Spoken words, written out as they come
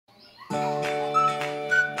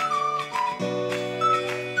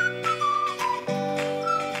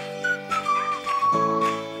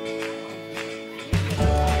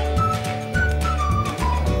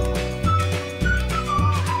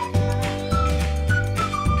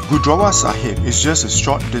Gurdwara Sahib is just a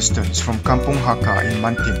short distance from Kampung Hakka in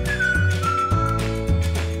Mantin.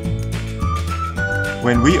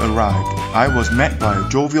 When we arrived, I was met by a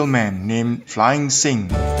jovial man named Flying Singh,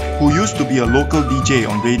 who used to be a local DJ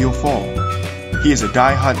on Radio 4. He is a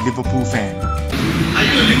die-hard Liverpool fan. Are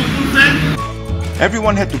you a Liverpool fan?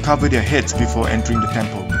 Everyone had to cover their heads before entering the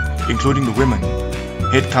temple, including the women.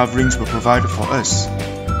 Head coverings were provided for us.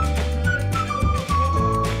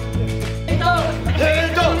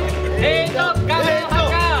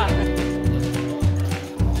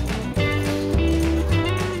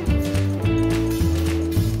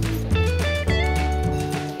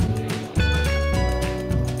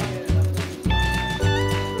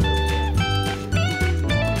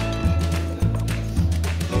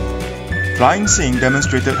 Flying Singh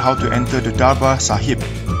demonstrated how to enter the Gurdwara Sahib,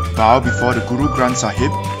 bow before the Guru Granth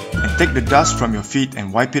Sahib and take the dust from your feet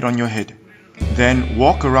and wipe it on your head. Then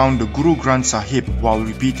walk around the Guru Granth Sahib while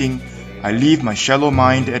repeating, "I leave my shallow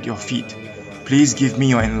mind at your feet. Please give me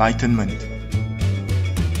your enlightenment."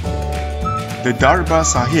 The Gurdwara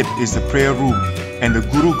Sahib is the prayer room and the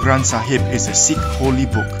Guru Granth Sahib is a Sikh holy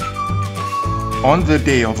book. On the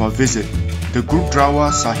day of our visit, the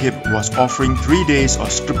Gurdwara Sahib was offering 3 days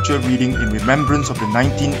of scripture reading in remembrance of the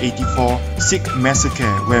 1984 Sikh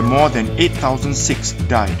massacre where more than 8,000 Sikhs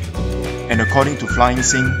died. And according to Flying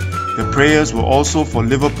Singh, the prayers were also for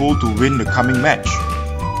Liverpool to win the coming match.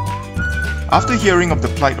 After hearing of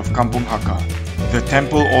the plight of Kampung Hakka, the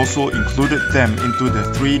temple also included them into the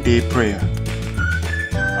 3-day prayer.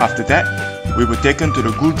 After that, we were taken to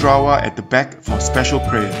the Gurdwara at the back for special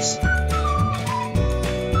prayers.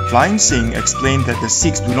 Flying Singh explained that the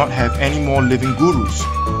Sikhs do not have any more living gurus.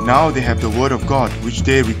 Now they have the word of God, which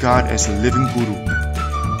they regard as a living guru.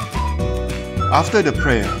 After the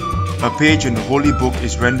prayer, a page in the holy book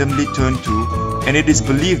is randomly turned to, and it is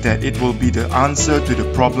believed that it will be the answer to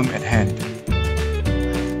the problem at hand.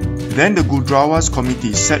 Then the Gurdwara's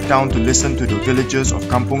committee sat down to listen to the villagers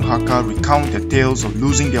of Kampung Hakka recount their tales of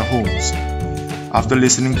losing their homes. After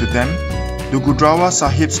listening to them, the Gurdwara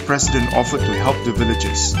Sahib's president offered to help the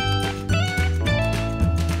villagers.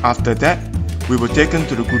 After that, we were taken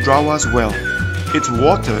to the Gurdwara's well. Its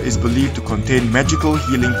water is believed to contain magical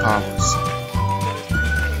healing powers.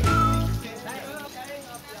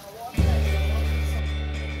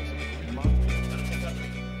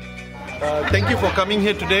 Thank you for coming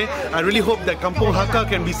here today. I really hope that Kampung Hakka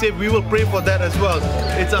can be saved. We will pray for that as well.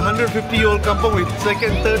 It's a 150-year-old kampung with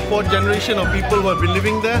second, third, fourth generation of people who have been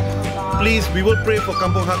living there. Please, we will pray for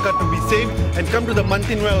Kampung Hakka to be saved and come to the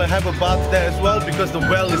Mantin well and have a bath there as well because the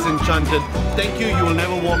well is enchanted. Thank you, you will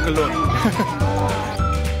never walk alone.